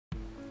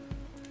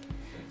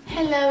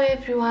Hello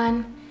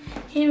everyone!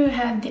 Here we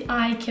have the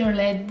iCare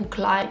LED book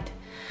light.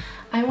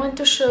 I want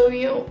to show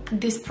you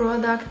this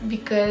product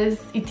because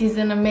it is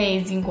an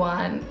amazing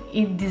one.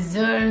 It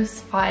deserves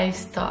 5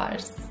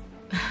 stars.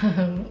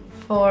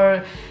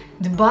 For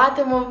the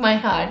bottom of my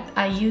heart.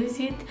 I use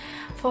it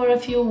for a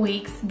few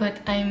weeks, but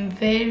I'm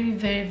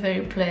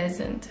very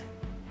pleasant.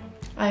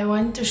 I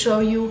want to show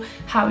you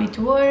how it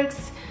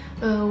works,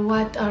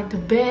 what are the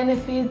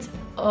benefits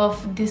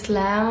of this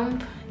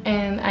lamp,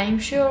 and I'm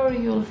sure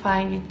you'll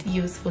find it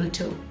useful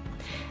too.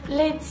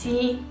 Let's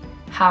see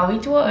how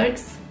it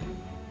works.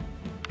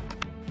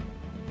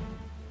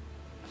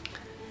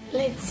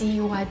 Let's see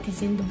what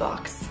is in the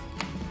box.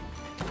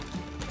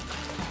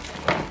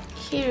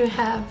 Here you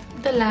have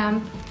the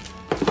lamp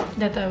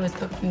that I was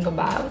talking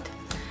about.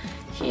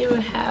 Here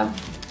we have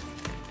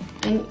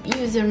an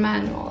user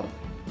manual.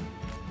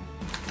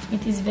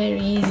 It is very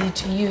easy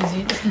to use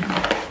it.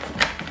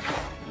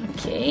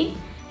 Okay,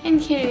 and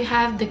here you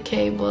have the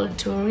cable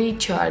to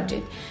recharge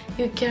it.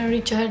 You can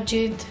recharge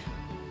it,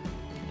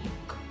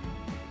 look,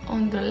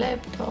 on the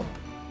laptop.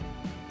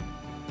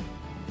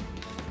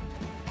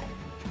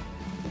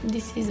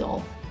 This is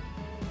all.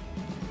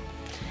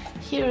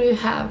 Here you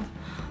have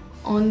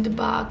on the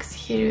box,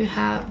 here you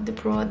have the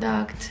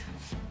product.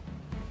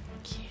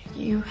 Here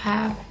you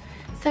have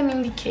some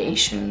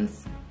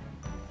indications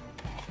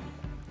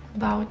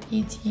about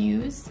its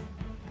use.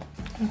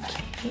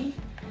 Okay,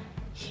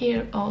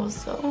 here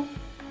also.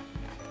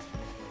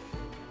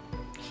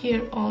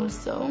 Here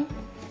also.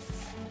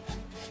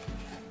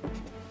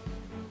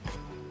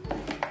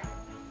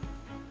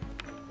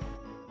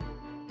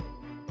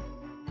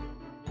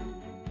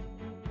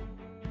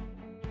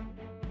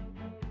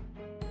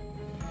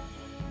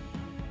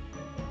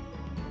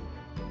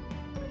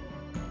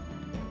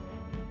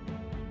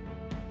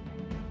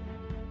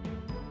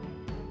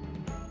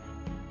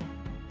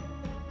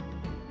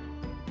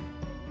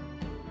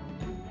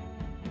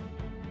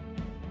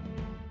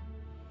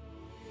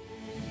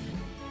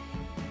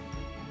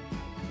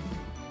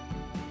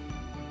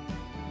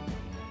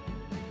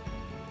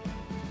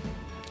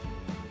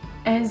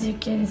 As you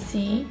can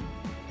see,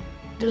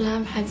 the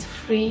lamp has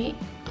 3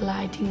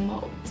 lighting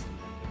modes.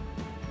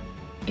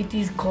 It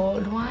is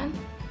cold one,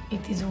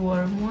 it is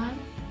warm one,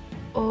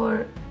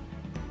 or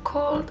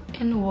cold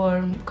and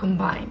warm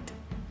combined.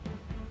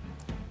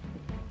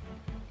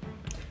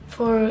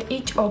 For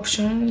each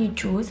option you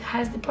choose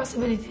has the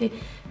possibility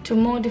to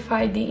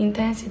modify the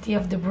intensity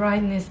of the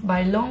brightness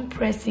by long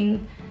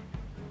pressing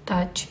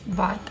touch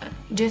button,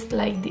 just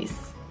like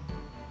this.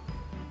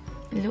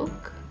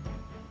 Look.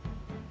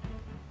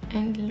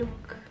 And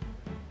look.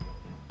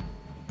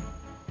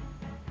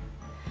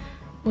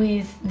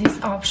 With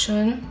this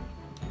option,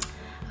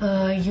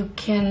 you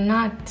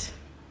cannot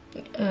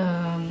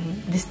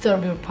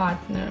disturb your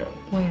partner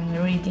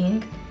when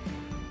reading,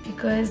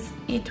 because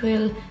it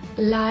will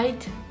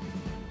light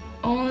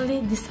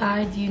only the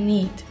side you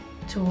need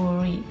to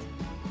read.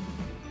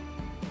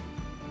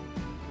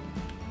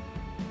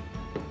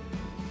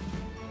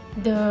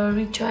 The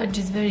recharge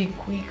is very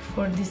quick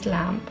for this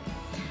lamp.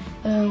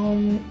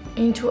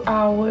 In 2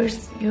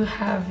 hours you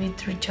have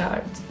it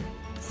recharged,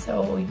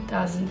 so it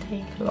doesn't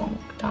take a long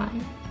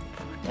time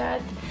for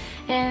that,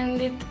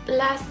 and it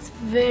lasts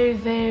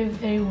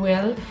very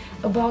well,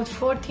 about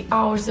 40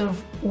 hours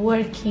of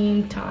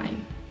working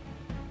time.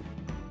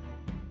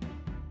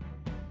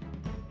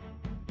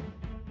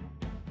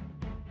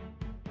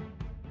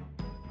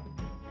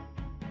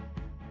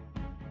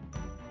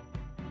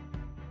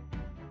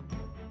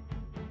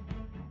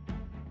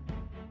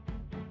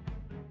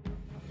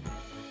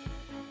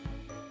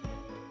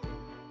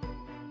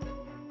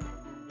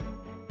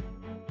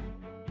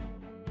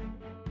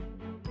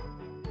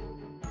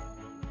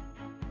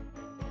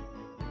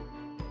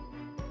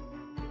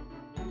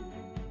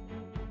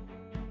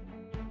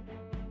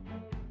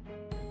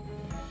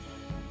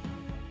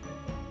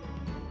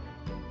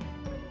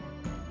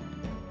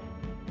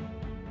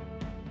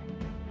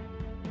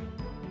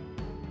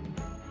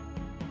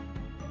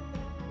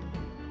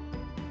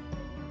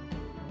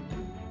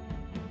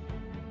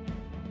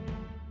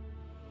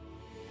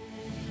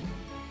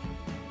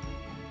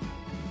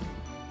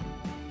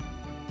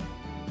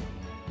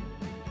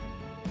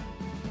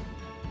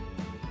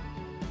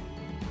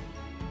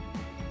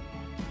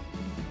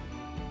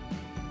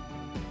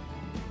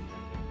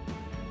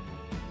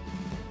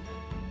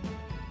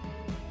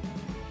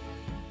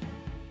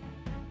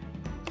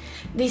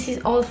 This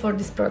is all for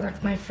this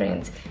product, my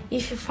friends.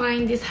 If you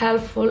find this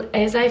helpful,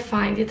 as I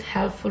find it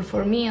helpful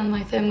for me and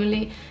my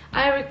family,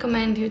 I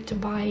recommend you to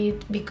buy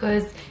it,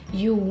 because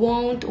you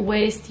won't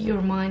waste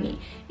your money.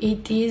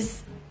 It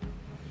is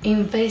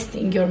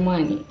investing your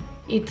money.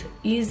 It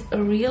is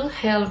a real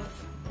help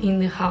in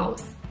the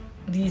house,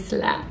 this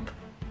lamp.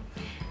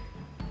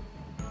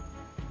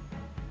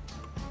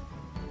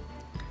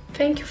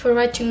 Thank you for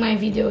watching my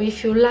video.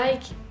 If you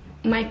like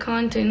my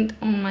content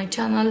on my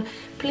channel,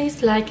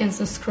 please like and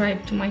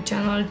subscribe to my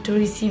channel to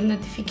receive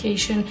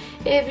notification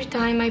every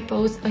time I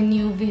post a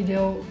new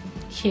video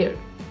here.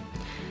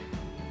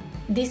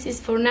 This is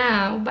for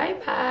now. Bye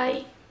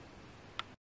bye.